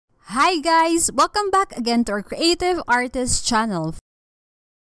Hi guys! Welcome back again to our Creative Artist channel.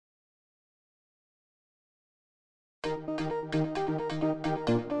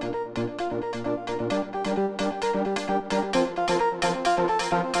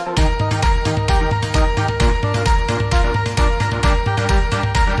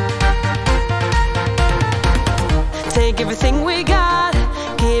 Take everything we got,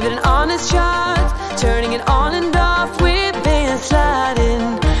 give it an honest shot, turning it on and off, we've been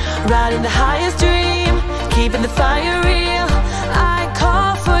sliding, riding the highest dream, keeping the fire real, I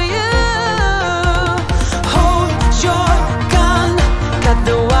call for you. Hold your gun, cut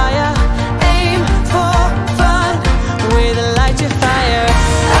the wire, aim for fun, with a light to fire.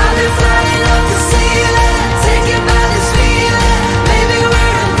 I've been flying up the ceiling, taken by this feeling, maybe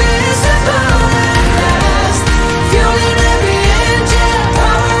we're invisible at last. Fueling every engine,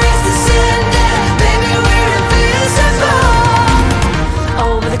 power is descending, baby we're invisible.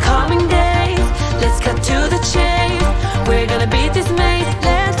 Over the coming days, let's cut to the chase. We're gonna beat this maze,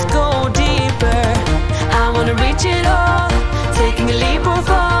 let's go deeper. I wanna reach it all, taking a leap or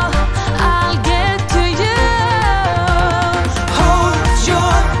fall, I'll get to you. Hold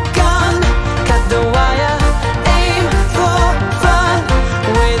your gun, cut the wire, aim for fun,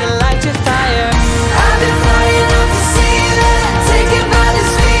 with a light to fire. I've been flying up the ceiling, taken by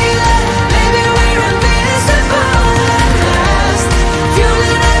this feeling, maybe we're invisible at last.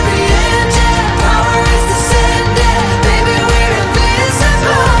 Fueling every engine, power is descending, baby we're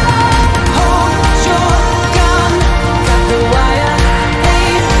invisible. Hold your gun, cut the wire,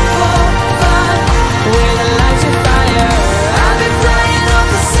 aim for fun, with a light to fire. I've been flying up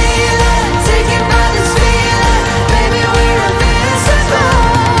the ceiling, taken by this feeling, baby we're invisible.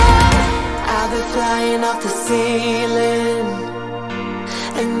 I've been flying off the ceiling,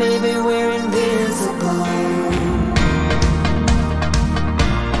 and maybe we're invincible.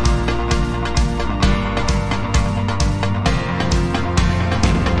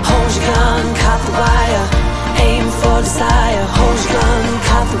 Hold your gun, cut the wire, aim for desire. Hold your gun,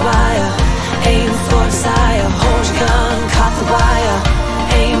 cut the wire, aim for desire. Hold your gun, cut the wire,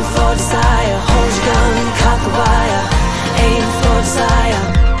 aim for desire. Hold your gun, cut the wire, aim for desire.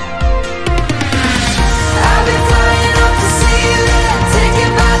 I've been flying up the ceiling, taken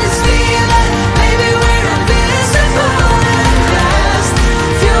by this feeling, maybe we're invisible at last.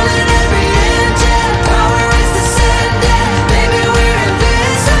 Fueling every engine, power is descending, maybe we're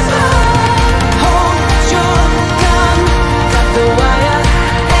invisible. Hold your gun, cut the wire,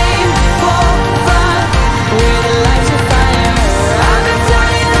 aim for fun, with a light to fire. I've been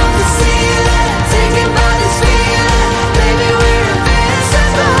flying up the ceiling, taken by this feeling, maybe we're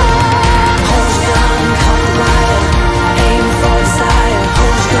invincible. Hold your gun, cut the wire, aim for desire.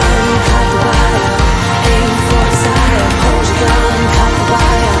 Hold your gun, cut the wire, aim for desire. Hold your gun, cut the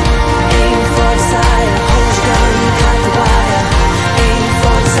wire, aim for desire. Hold your gun, cut the wire, aim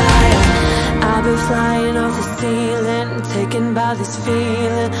for desire. I've been flying off the ceiling, taken by this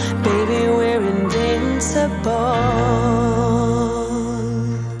feeling, baby we're invincible.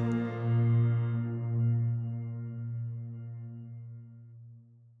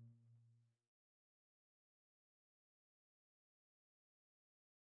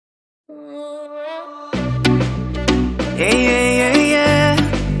 Yeah, yeah, yeah, yeah.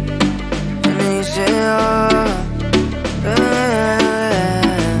 And me dice, oh,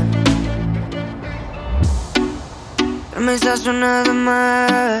 promesas son nada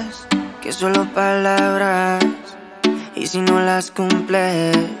más que solo palabras, y si no las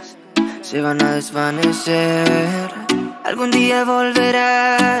cumples se van a desvanecer. Algún día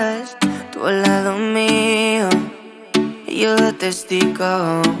volverás tú al lado mío y yo de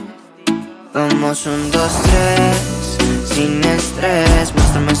testigo. Vamos 1, 2, 3, sin estrés.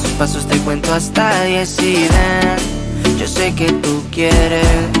 Muéstrame sus pasos, te cuento hasta 10 y ven. Yo sé que tú quieres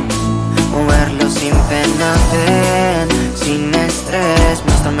moverlo sin pena, ven. Sin estrés,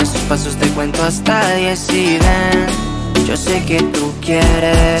 muéstrame sus pasos, te cuento hasta 10 y ven. Yo sé que tú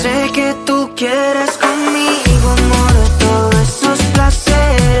quieres. Sé que tú quieres conmigo, amor, todos esos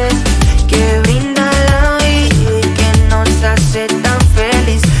placeres que brinda la vida y que nos hace tan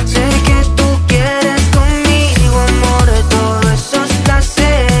feliz. Sé que tú quieres conmigo, amor, todos esos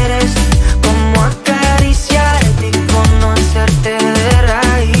placeres, como acariciarte y conocerte de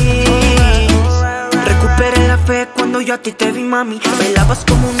raíz. Recuperé la fe cuando yo a ti te vi, mami. Bailabas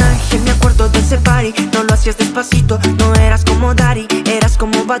como un ángel, me acuerdo de ese party. No lo hacías despacito, no eras como Daddy, eras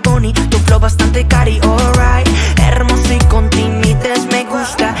como Bad Bunny, tu flow bastante cari, alright. Hermoso y con timidez me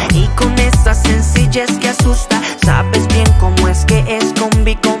gusta, y con esa sencillez que asusta. Sabes bien cómo es que es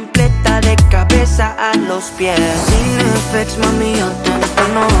combi completa de cabeza a los pies. Sin effects, mami, yo te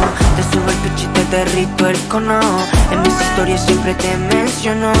entono. derrito el cono. En mis historias siempre te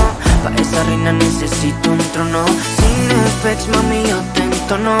menciono. Pa' esa reina necesito un trono. Sin effects, mami, yo te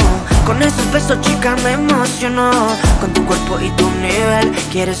entono. Con esos besos, chica, me emociono. Con tu cuerpo y tu nivel,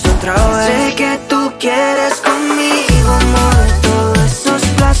 quieres otra vez. Sé que tú quieres conmigo, amor, todos esos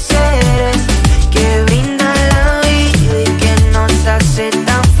placeres que brinda la vida y que nos hace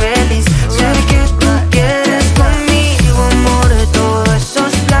tan feliz. Sé que tú quieres conmigo, amor, todos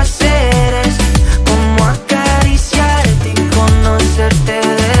esos placeres, como acariciarte y conocerte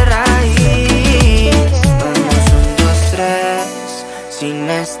de raíz. Vamos 1, 2, 3, sin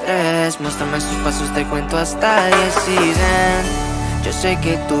estrés. Muéstrame sus pasos, te cuento hasta 10 y ven. Yo sé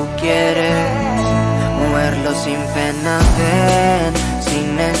que tú quieres moverlo sin pena, ven,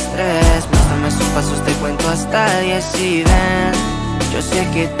 sin estrés. Muéstrame sus pasos, te cuento hasta 10 y ven. Yo sé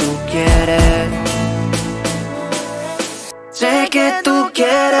que tú quieres. Sé que tú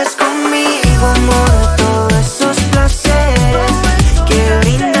quieres conmigo, amor, todos esos placeres que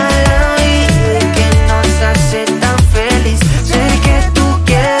brinda la vida y que nos hace tan feliz. Sé que tú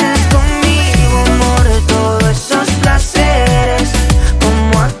quieres conmigo, amor, todos esos placeres,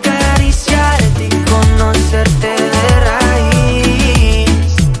 como acariciarte y conocerte de raíz.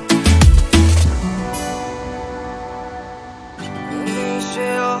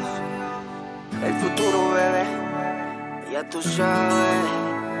 Inicio el futuro, bebé, ya tú sabes.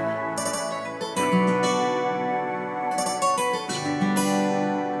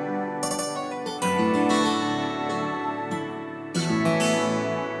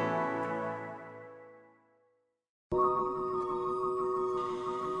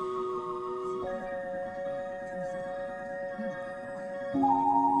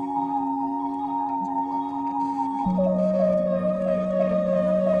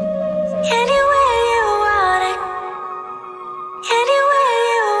 Anywhere you want it, anywhere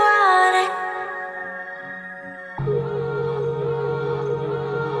you want it,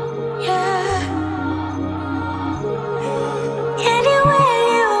 yeah. Anywhere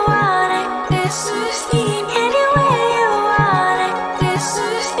you want it, this is the anywhere you want it, this is.